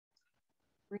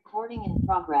Recording in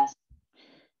progress.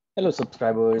 Hello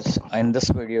subscribers, in this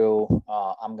video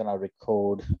I'm gonna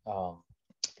record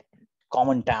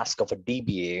common task of a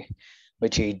DBA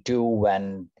which I do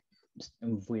when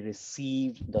we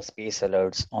receive the space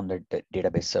alerts on the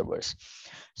database servers.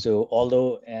 So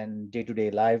although in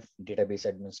day-to-day life, database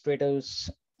administrators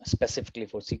specifically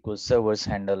for SQL servers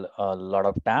handle a lot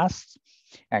of tasks,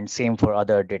 and same for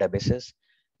other databases.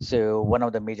 So one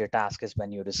of the major tasks is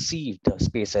when you receive the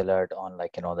space alert on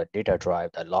the data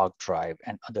drive, the log drive,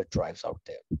 and other drives out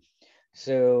there.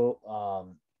 So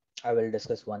I will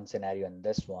discuss one scenario in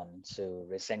this one. So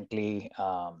recently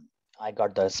I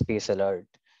got the space alert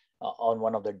on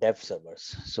one of the dev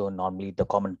servers. So normally the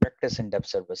common practice in dev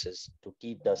servers is to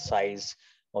keep the size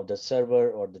of the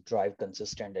server or the drive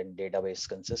consistent and database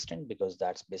consistent, because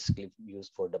that's basically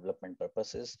used for development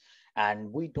purposes.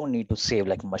 And we don't need to save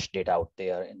like much data out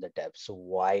there in the dev. So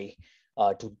why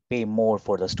to pay more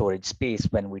for the storage space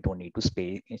when we don't need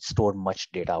to store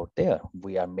much data out there?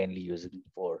 We are mainly using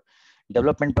it for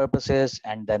development purposes,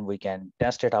 and then we can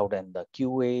test it out in the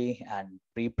QA and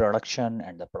pre-production,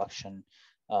 and the production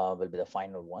will be the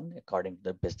final one according to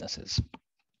the businesses.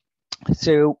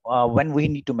 So when we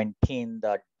need to maintain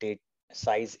the data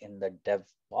size in the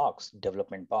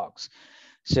development box.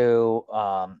 So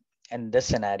in this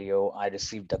scenario, I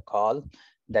received the call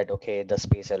that, okay, the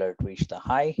space alert reached the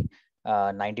high,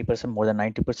 90%, more than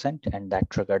 90%, and that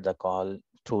triggered the call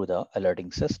through the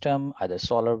alerting system, either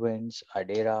SolarWinds,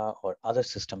 Idera, or other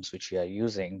systems which you are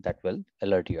using that will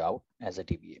alert you out as a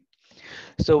DBA.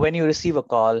 So when you receive a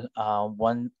call,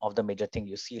 one of the major thing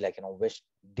you see, which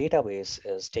database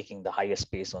is taking the highest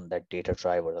space on that data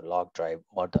drive or the log drive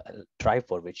or the drive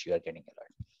for which you are getting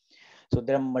alert. So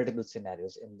there are multiple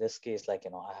scenarios. In this case, I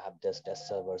have this test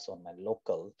servers on my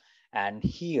local, and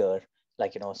here,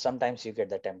 sometimes you get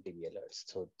the TempDB alerts.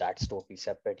 So that's totally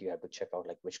separate. You have to check out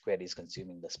which query is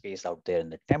consuming the space out there in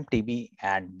the TempDB,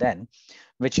 and then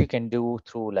which you can do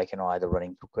through either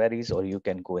running through queries, or you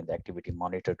can go in the activity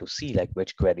monitor to see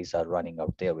which queries are running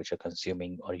out there, which are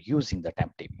consuming or using the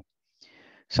TempDB.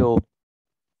 So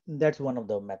that's one of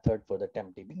the method for the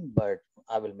TempDB, but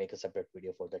I will make a separate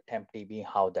video for the TempDB,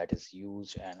 how that is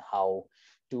used and how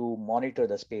to monitor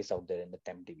the space out there in the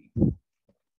TempDB,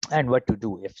 and what to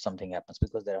do if something happens,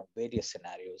 because there are various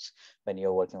scenarios when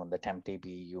you're working on the TempDB.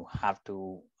 You have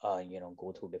to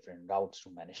go through different routes to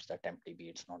manage the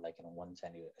TempDB. It's not one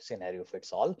scenario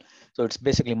fits all. So it's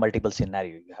basically multiple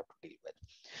scenario you have to deal with.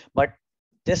 But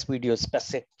this video is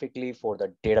specifically for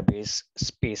the database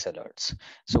space alerts.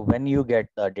 So when you get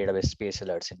the database space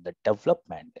alerts in the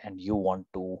development and you want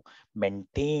to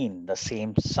maintain the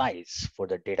same size for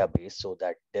the database so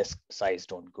that disk size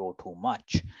don't grow too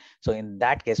much. So in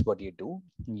that case, what you do,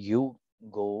 you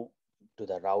go to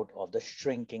the route of the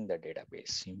shrinking the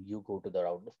database. You go to the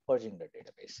route of purging the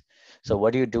database. So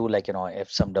what do you do?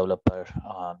 If some developer,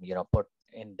 put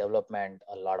in development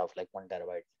a lot of 1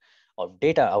 terabyte of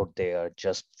data out there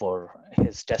just for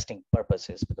his testing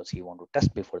purposes, because he want to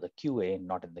test before the QA,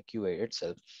 not in the QA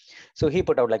itself. So he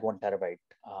put out 1 terabyte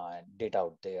data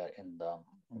out there in the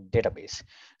database.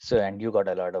 So, and you got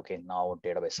alert, okay, now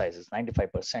database size is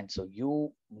 95%. So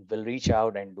you will reach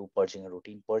out and do purging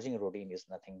routine. Purging routine is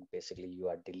nothing, basically you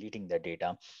are deleting the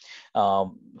data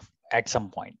at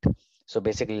some point. So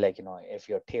basically, if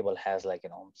your table has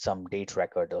some date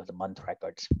record or the month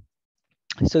records,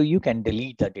 so you can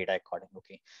delete the data accordingly.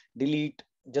 Okay, delete,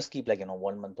 just keep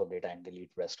 1 month of data and delete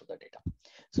rest of the data.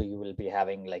 So you will be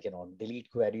having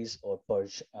delete queries or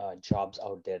purge jobs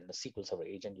out there in the SQL Server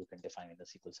agent. You can define in the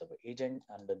SQL Server agent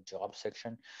under job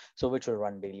section, so which will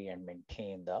run daily and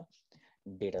maintain the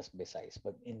database size.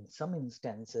 But in some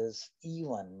instances,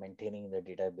 even maintaining the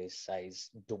database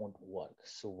size don't work.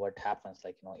 So what happens,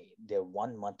 their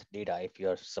 1 month data, if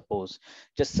you're suppose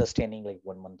just sustaining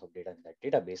 1 month of data in that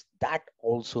database, that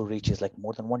also reaches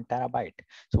more than 1 terabyte.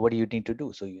 So what do you need to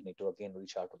do? So you need to again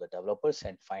reach out to the developers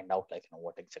and find out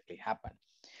what exactly happened.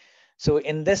 So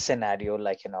in this scenario,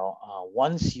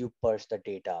 once you purge the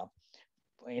data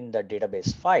in the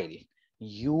database file,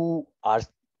 you are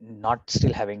not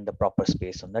still having the proper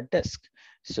space on the disk.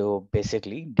 So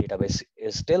basically database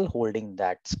is still holding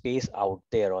that space out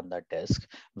there on the disk,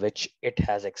 which it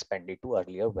has expanded to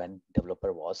earlier when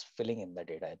developer was filling in the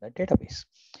data in the database.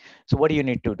 So what do you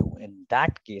need to do in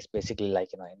that case? Basically,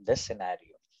 in this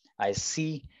scenario, I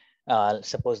see,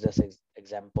 suppose this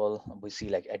example, we see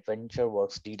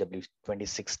AdventureWorks DW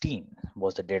 2016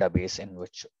 was the database on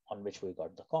which we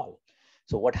got the call.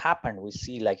 So what happened, we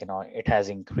see it has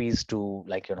increased to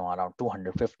around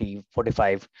 250,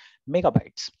 45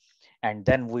 megabytes. And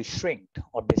then we shrinked,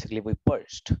 or basically we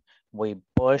purged. We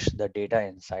purged the data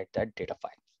inside that data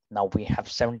file. Now we have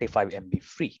 75 MB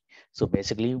free. So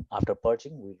basically after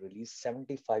purging, we released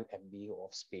 75 MB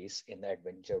of space in the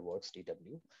AdventureWorks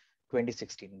DW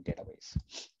 2016 database.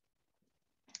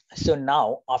 So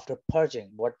now after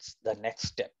purging, what's the next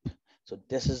step? So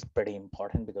this is pretty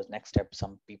important because next step,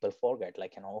 some people forget,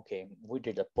 like, okay, we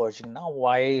did the purging. Now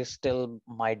why still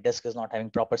my disk is not having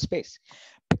proper space?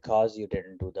 Because you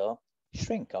didn't do the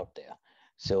shrink out there.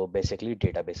 So basically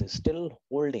database is still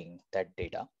holding that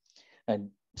data and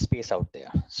space out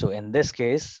there. So in this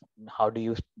case, how do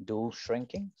you do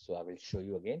shrinking? So I will show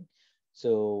you again.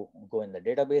 So go in the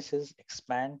databases,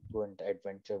 expand, go into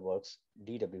AdventureWorks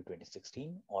DW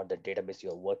 2016 or the database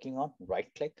you're working on, right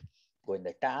click, go in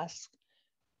the task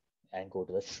and go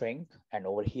to the shrink, and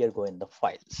over here go in the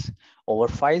files. Over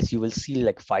files, you will see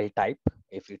like file type.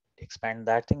 If you expand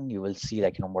that thing, you will see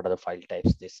like, what are the file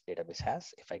types this database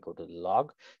has. If I go to the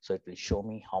log, so it will show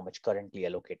me how much currently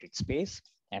allocated space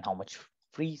and how much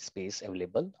free space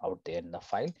available out there in the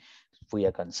file. If we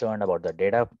are concerned about the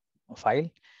data file,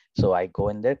 so I go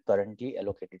in there, currently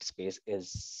allocated space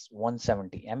is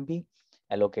 170 MB,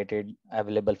 allocated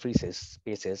available free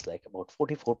space is like about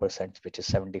 44%, which is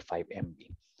 75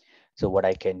 MB. So what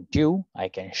I can do, I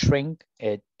can shrink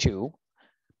it to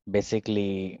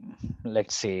basically,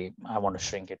 let's say I want to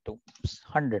shrink it to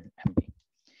 100 MB.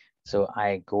 So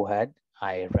I go ahead,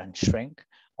 I run shrink,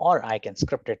 or I can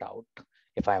script it out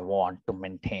if I want to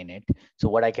maintain it. So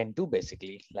what I can do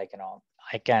basically, like,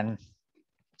 I can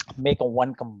make a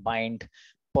one combined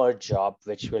per job,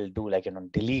 which will do like,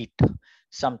 delete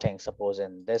something. Suppose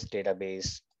in this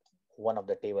database, one of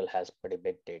the table has pretty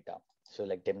big data. So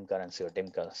like dim currency or dim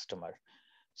customer.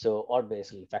 So, or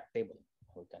basically fact table,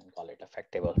 we can call it a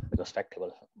fact table because fact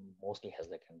table mostly has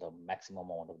like the maximum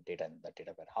amount of data in the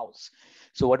data warehouse.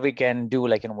 So what we can do,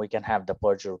 like, we can have the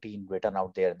purge routine written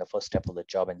out there in the first step of the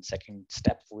job. And second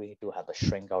step, we do have a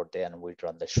shrink out there, and we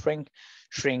run the shrink.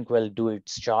 Shrink will do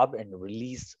its job and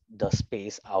release the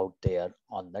space out there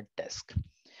on the disk.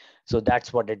 So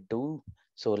that's what it do.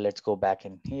 So let's go back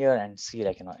in here and see,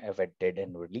 like, if it did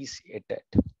and release it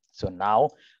did. So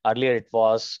now earlier it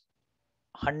was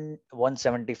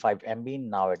 175 MB,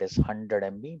 now it is 100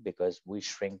 MB because we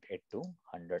shrink it to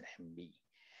 100 MB.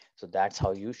 So that's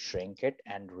how you shrink it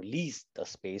and release the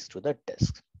space to the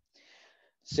disk.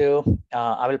 So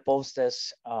I will post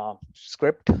this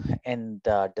script in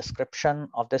the description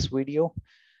of this video.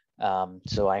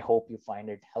 So I hope you find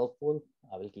it helpful.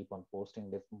 I will keep on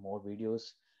posting more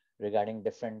videos regarding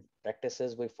different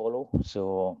practices we follow.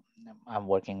 So I'm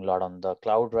working a lot on the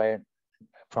cloud, right,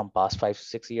 from past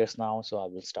 5-6 years now. So I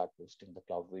will start posting the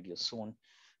cloud videos soon.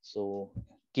 So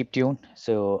keep tuned.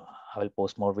 So I will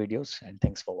post more videos, and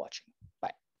thanks for watching.